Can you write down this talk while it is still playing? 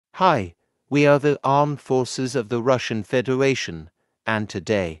Hi, we are the armed forces of the Russian Federation, and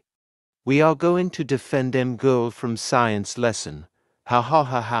today we are going to defend them girl from science lesson. Ha ha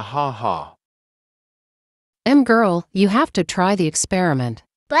ha ha ha ha. Girl, you have to try the experiment.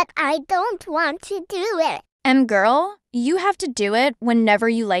 But I don't want to do it. Girl, you have to do it whenever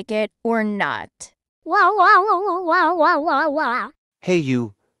you like it or not. Wah, wah, wah, wah, wah, wah, wah. Hey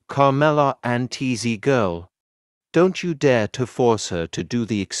you, Carmela and TZ girl. Don't you dare to force her to do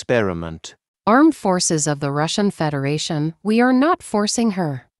the experiment. Armed forces of the Russian Federation, we are not forcing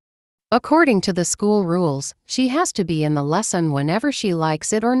her. According to the school rules, she has to be in the lesson whenever she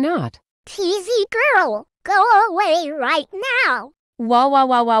likes it or not. TZ girl, go away right now. Wah, wah,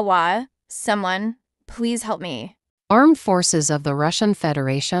 wah, wah, wah. Someone, please help me. Armed forces of the Russian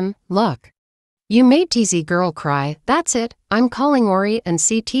Federation, look. You made TZ girl cry, that's it, I'm calling Ori and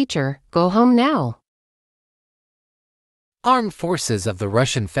C teacher, go home now. Armed Forces of the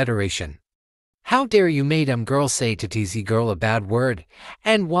Russian Federation. How dare you made girl say to TZ girl a bad word,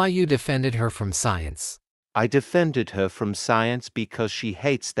 and why you defended her from science? I defended her from science because she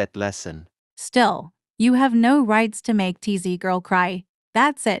hates that lesson. Still, you have no rights to make TZ girl cry.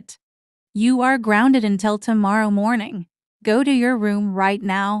 That's it. You are grounded until tomorrow morning. Go to your room right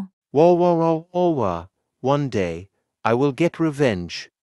now. Wah wah wah wah wah. One day, I will get revenge.